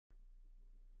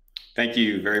Thank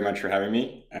you very much for having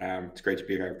me. It's great to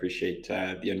be here. I appreciate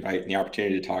the invite and the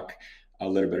opportunity to talk a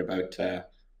little bit about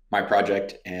my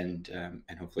project and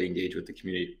hopefully engage with the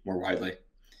community more widely.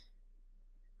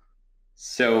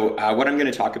 So what I'm going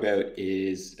to talk about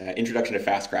is Introduction to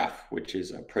FastGraph, which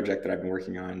is a project that I've been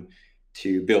working on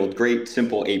to build great,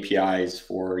 simple APIs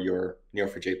for your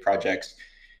Neo4j projects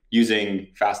using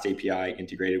FastAPI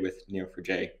integrated with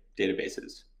Neo4j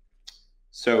databases.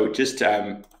 So just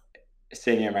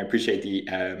saying, I appreciate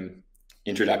the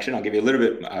introduction. I'll give you a little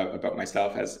bit about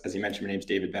myself. As you mentioned, my name is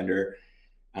David Bender.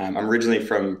 I'm originally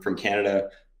from Canada,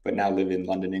 but now live in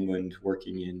London, England,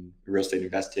 working in real estate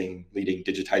investing, leading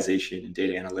digitization and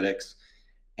data analytics.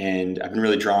 And I've been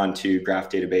really drawn to graph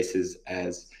databases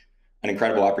as an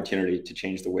incredible opportunity to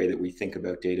change the way that we think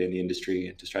about data in the industry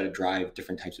and to try to drive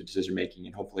different types of decision making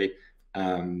and hopefully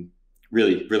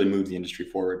really move the industry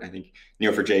forward. I think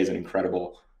Neo4j is an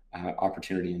incredible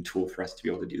opportunity and tool for us to be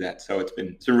able to do that. So it's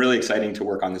been really exciting to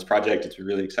work on this project. It's been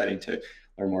really exciting to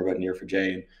learn more about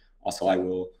Neo4j, and also I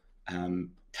will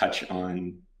touch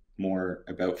on more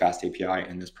about FastAPI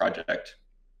in this project.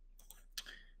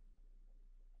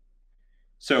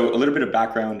 So a little bit of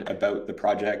background about the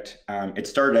project. It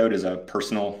started out as a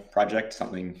personal project,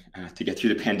 something to get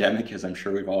through the pandemic, as I'm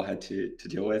sure we've all had to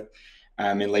deal with.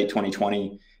 In late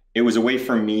 2020, it was a way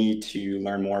for me to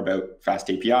learn more about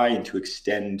FastAPI and to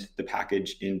extend the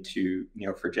package into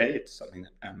Neo4j. It's something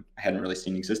that I hadn't really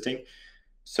seen existing.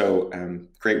 So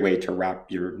great way to wrap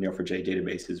your Neo4j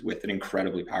databases with an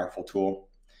incredibly powerful tool.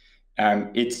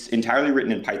 It's entirely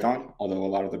written in Python, although a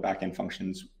lot of the backend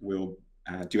functions will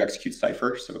do execute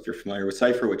Cypher. So if you're familiar with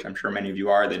Cypher, which I'm sure many of you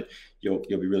are, then you'll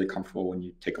be really comfortable when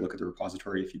you take a look at the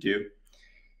repository if you do.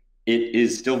 It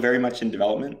is still very much in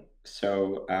development.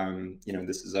 So,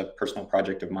 this is a personal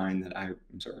project of mine that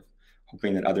I'm sort of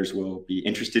hoping that others will be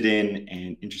interested in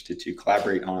and interested to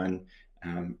collaborate on.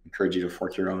 Encourage you to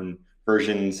fork your own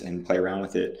versions and play around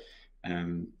with it.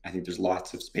 I think there's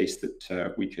lots of space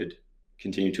that we could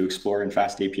continue to explore in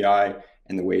FastAPI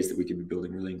and the ways that we could be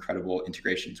building really incredible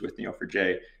integrations with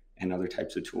Neo4j and other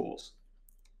types of tools.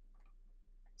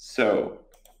 So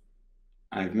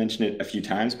I've mentioned it a few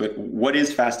times, but what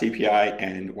is FastAPI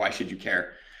and why should you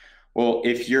care? Well,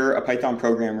 if you're a Python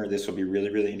programmer, this will be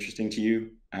really interesting to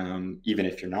you. Even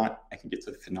if you're not, I think it's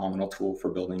a phenomenal tool for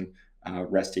building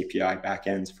REST API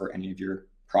backends for any of your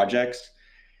projects.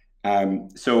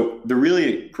 So the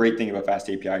really great thing about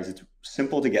FastAPI is it's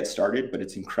simple to get started, but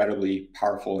it's incredibly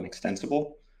powerful and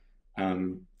extensible.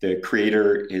 The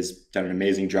creator has done an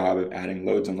amazing job of adding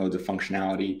loads and loads of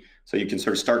functionality. So you can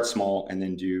sort of start small and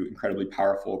then do incredibly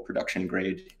powerful production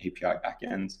grade API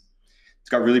backends. It's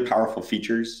got really powerful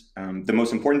features. The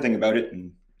most important thing about it,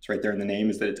 and it's right there in the name,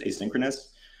 is that it's asynchronous.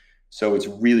 So it's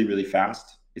really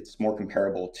fast. It's more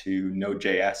comparable to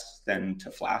Node.js than to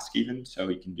Flask even. So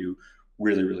you can do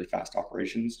really fast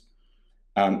operations.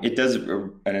 It does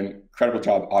an incredible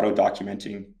job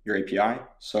auto-documenting your API.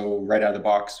 So right out of the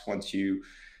box, once you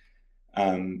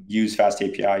use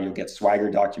FastAPI, you'll get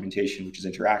Swagger documentation, which is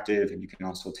interactive, and you can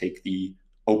also take the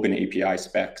open API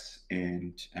specs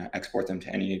and export them to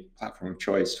any platform of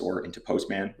choice or into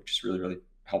Postman, which is really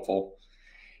helpful.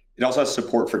 It also has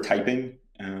support for typing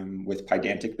with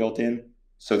Pydantic built in.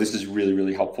 So this is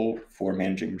really helpful for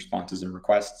managing responses and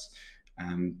requests.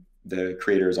 The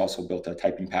creator has also built a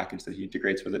typing package that he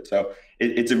integrates with it. So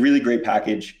it's a really great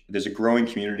package. There's a growing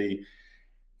community.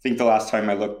 I think the last time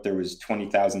I looked, there was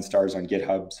 20,000 stars on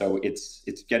GitHub. So it's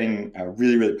getting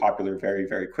really popular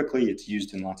very quickly. It's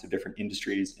used in lots of different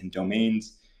industries and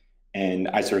domains. And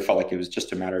I sort of felt like it was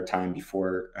just a matter of time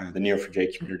before the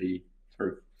Neo4j community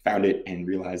sort of found it and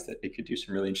realized that it could do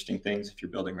some really interesting things if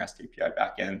you're building REST API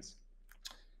backends.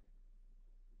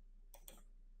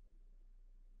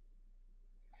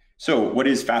 So what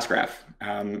is FastGraph?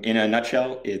 In a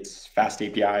nutshell, it's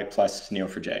FastAPI plus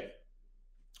Neo4j.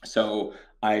 So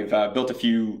I've built a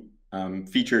few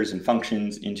features and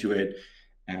functions into it.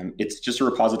 It's just a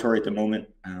repository at the moment.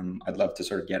 I'd love to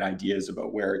sort of get ideas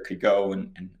about where it could go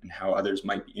and how others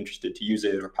might be interested to use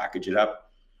it or package it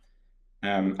up.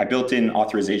 I built in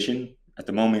authorization. At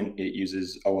the moment, it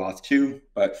uses OAuth 2,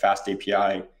 but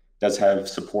FastAPI does have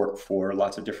support for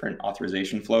lots of different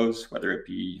authorization flows, whether it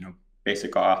be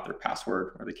basic auth or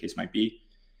password, whatever the case might be.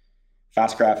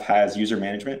 FastGraph has user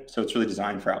management, so it's really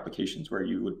designed for applications where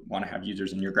you would want to have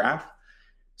users in your graph.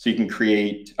 So you can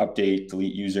create, update,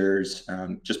 delete users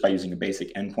just by using a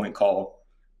basic endpoint call.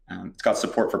 It's got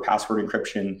support for password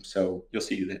encryption, so you'll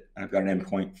see that I've got an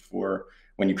endpoint for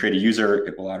when you create a user,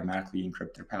 it will automatically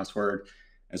encrypt their password,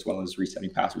 as well as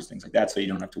resetting passwords, things like that, so you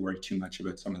don't have to worry too much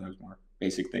about some of those more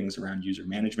basic things around user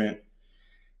management.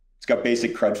 It's got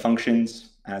basic CRUD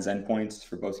functions as endpoints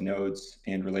for both nodes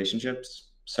and relationships.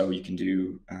 So you can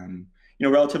do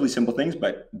relatively simple things,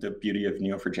 but the beauty of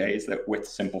Neo4j is that with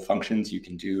simple functions, you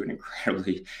can do an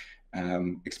incredibly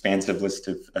expansive list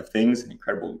of things and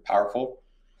incredibly powerful.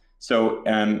 So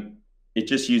it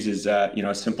just uses a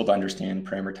simple to understand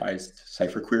parameterized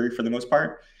Cypher query for the most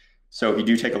part. So if you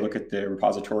do take a look at the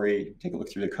repository, take a look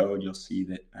through the code, you'll see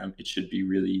that it should be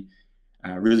really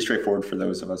straightforward for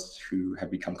those of us who have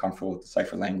become comfortable with the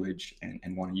Cypher language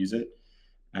and want to use it.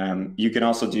 You can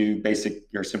also do basic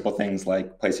or simple things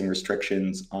like placing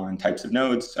restrictions on types of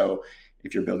nodes. So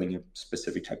if you're building a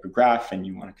specific type of graph and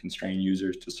you want to constrain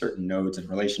users to certain nodes and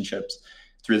relationships,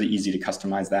 it's really easy to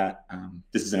customize that.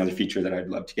 This is another feature that I'd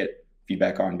love to get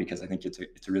feedback on because I think it's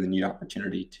a really neat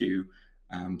opportunity to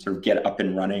sort of get up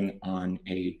and running on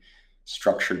a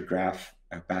structured graph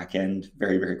backend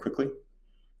very, very quickly.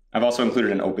 I've also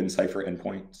included an open Cypher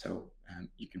endpoint, so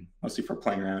you can mostly for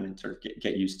playing around and sort of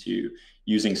get used to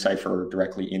using Cypher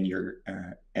directly in your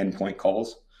endpoint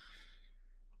calls.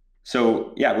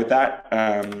 So yeah, with that,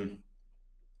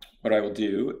 what I will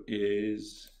do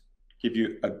is give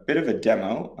you a bit of a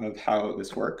demo of how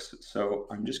this works. So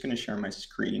I'm just going to share my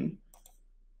screen.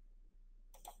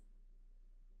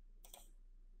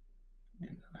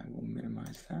 And I will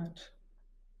minimize that.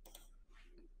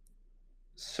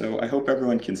 So I hope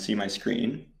everyone can see my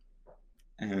screen.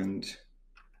 And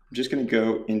I'm just going to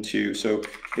go into, so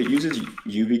it uses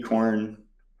UVcorn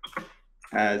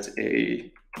as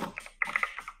a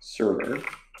server.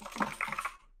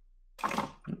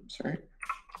 Sorry.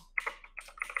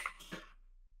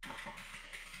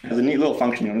 It has a neat little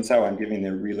function. Notice how I'm giving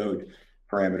the reload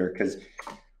parameter, because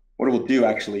what it will do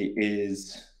actually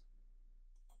is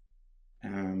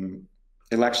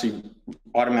it'll actually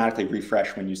automatically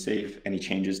refresh when you save any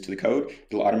changes to the code.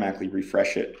 It'll automatically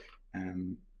refresh it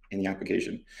in the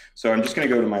application. So I'm just going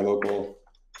to go to my local.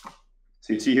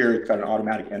 So you see here, it's got an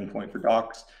automatic endpoint for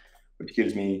docs, which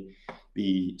gives me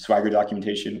the Swagger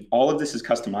documentation. All of this is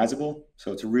customizable,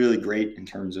 so it's really great in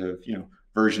terms of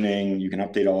versioning. You can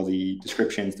update all the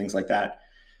descriptions, things like that.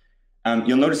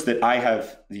 You'll notice that I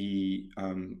have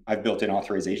I've built in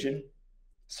authorization.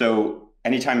 So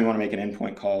anytime you want to make an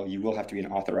endpoint call, you will have to be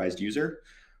an authorized user.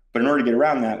 But in order to get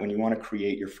around that, when you want to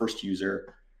create your first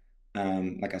user,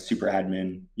 like a super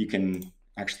admin, you can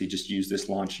actually just use this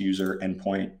launch user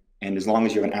endpoint. And as long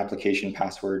as you have an application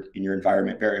password in your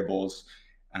environment variables,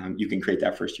 you can create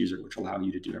that first user, which will allow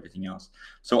you to do everything else.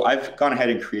 So I've gone ahead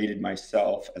and created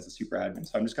myself as a super admin.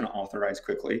 So I'm just going to authorize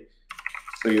quickly.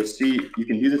 So you'll see you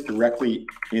can do this directly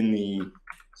in the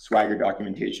Swagger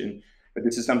documentation, but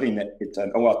this is something that it's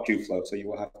an OAuth2 flow, so you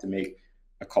will have to make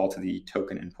a call to the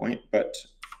token endpoint. But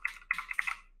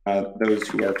those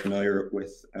who are familiar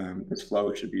with this flow,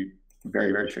 it should be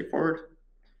very, very straightforward.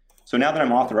 So now that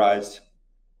I'm authorized,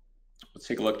 let's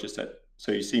take a look just at,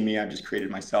 so you see me, I've just created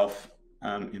myself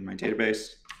in my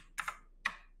database.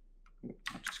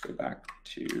 I'll just go back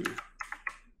to,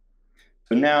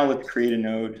 so now let's create a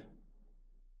node.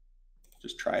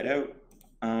 Just try it out.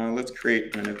 Let's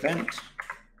create an event,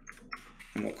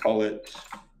 and we'll call it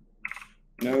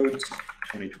nodes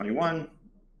 2021.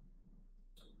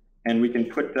 And we can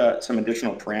put some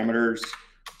additional parameters.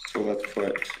 So let's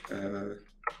put,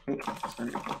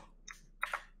 sorry.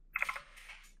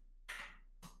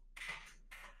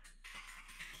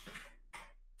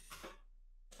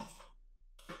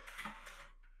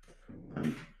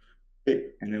 Okay,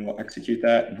 and then we'll execute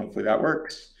that, and hopefully that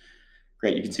works.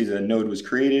 Great, you can see the node was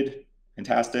created,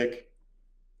 fantastic.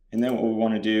 And then what we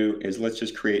want to do is let's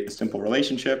just create a simple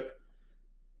relationship.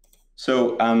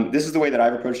 So this is the way that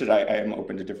I've approached it. I am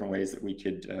open to different ways that we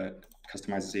could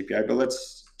customize this API, but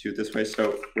let's do it this way.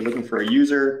 So we're looking for a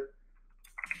user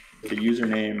with a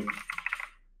username,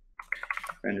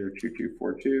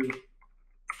 vendor2242,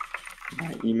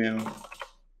 my email,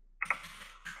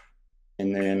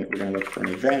 and then we're going to look for an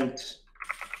event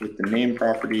with the name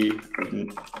property of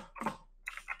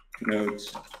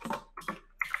nodes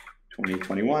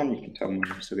 2021. You can tell them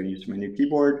I'm still going to use my new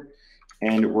keyboard.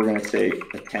 And we're going to say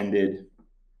attended.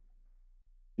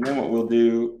 And then what we'll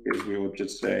do is we will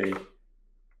just say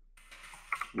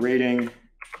rating.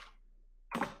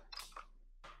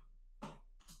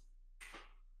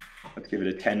 Let's give it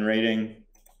a 10 rating.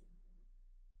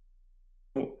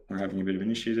 Oh, we're having a bit of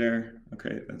an issue there.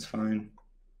 Okay, that's fine.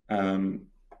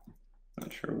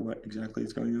 Not sure what exactly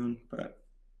is going on, but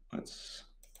let's,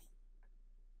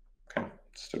 okay,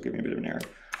 still giving me a bit of an error.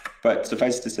 But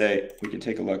suffice to say, we can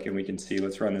take a look and we can see,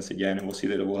 let's run this again, and we'll see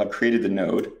that it will have created the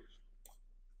node.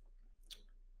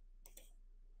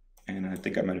 And I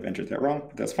think I might have entered that wrong,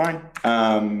 but that's fine.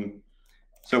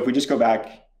 So if we just go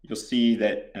back, you'll see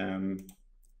that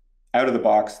out of the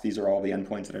box, these are all the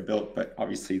endpoints that I built, but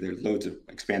obviously there's loads of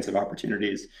expansive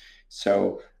opportunities.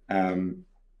 So,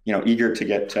 eager to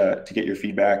get your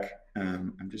feedback.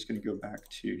 I'm just going to go back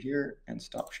to here and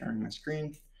stop sharing my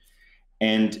screen.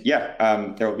 And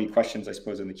yeah, there will be questions, I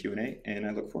suppose, in the Q&A, and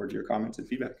I look forward to your comments and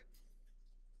feedback.